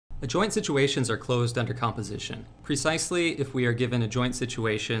Adjoint situations are closed under composition. Precisely if we are given adjoint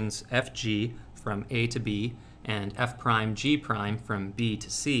situations Fg from A to B and F'G' from B to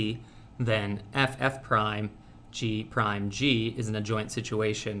C, then Ff'G' is an adjoint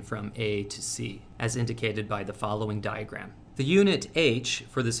situation from A to C, as indicated by the following diagram. The unit h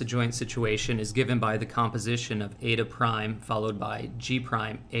for this adjoint situation is given by the composition of eta prime followed by g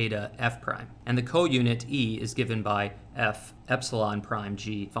prime eta f prime, and the co-unit e is given by f epsilon prime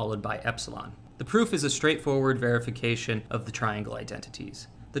g followed by epsilon. The proof is a straightforward verification of the triangle identities.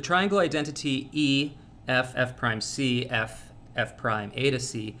 The triangle identity E f f prime c f f prime eta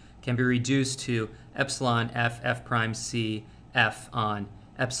c can be reduced to epsilon f f prime c f on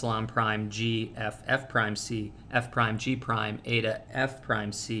epsilon prime g f f prime c f prime g prime eta f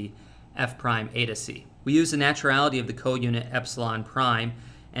prime c f prime eta c. We use the naturality of the co-unit epsilon prime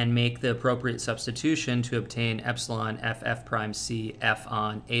and make the appropriate substitution to obtain epsilon f f prime c f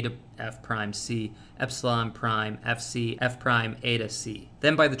on eta f prime c epsilon prime f c f prime eta c.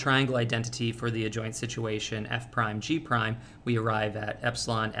 Then by the triangle identity for the adjoint situation f prime g prime, we arrive at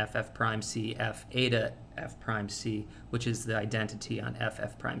epsilon f f prime c f eta f prime c, which is the identity on f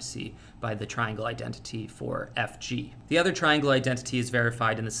f prime c by the triangle identity for fg. The other triangle identity is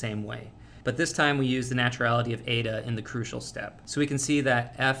verified in the same way, but this time we use the naturality of eta in the crucial step. So we can see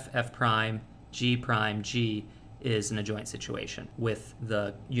that f f prime g is an adjoint situation with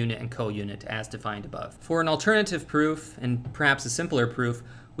the unit and co-unit as defined above. For an alternative proof, and perhaps a simpler proof,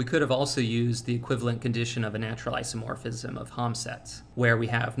 we could have also used the equivalent condition of a natural isomorphism of Hom sets, where we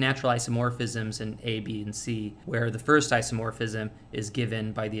have natural isomorphisms in A, B, and C, where the first isomorphism is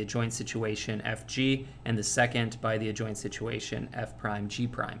given by the adjoint situation Fg, and the second by the adjoint situation F prime G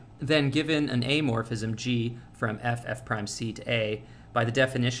prime. Then given an amorphism G from F F prime C to A, by the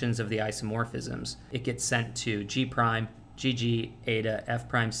definitions of the isomorphisms, it gets sent to G prime, GG, eta, F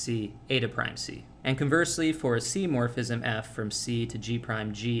prime C, eta prime C. And conversely, for a C morphism F from C to G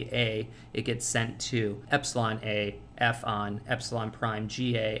prime GA, it gets sent to epsilon A, F on epsilon prime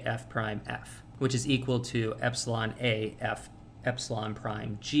GA, F prime F, which is equal to epsilon A, F, epsilon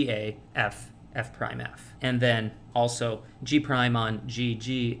prime GA, F, F prime F. And then also G prime on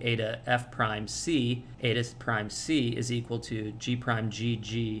GG, eta F prime C, eta prime C is equal to G prime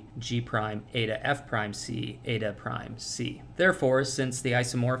GG, G prime eta F prime C, eta prime C. Therefore, since the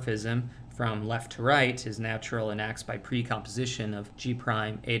isomorphism from left to right is natural and acts by precomposition of G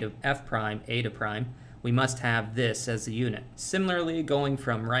prime, eta F prime, eta prime, we must have this as the unit. Similarly, going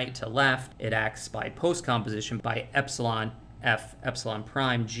from right to left, it acts by postcomposition by epsilon F epsilon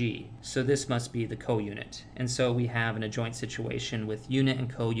prime G. So this must be the co-unit. And so we have an adjoint situation with unit and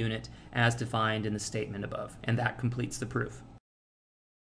co-unit as defined in the statement above. And that completes the proof.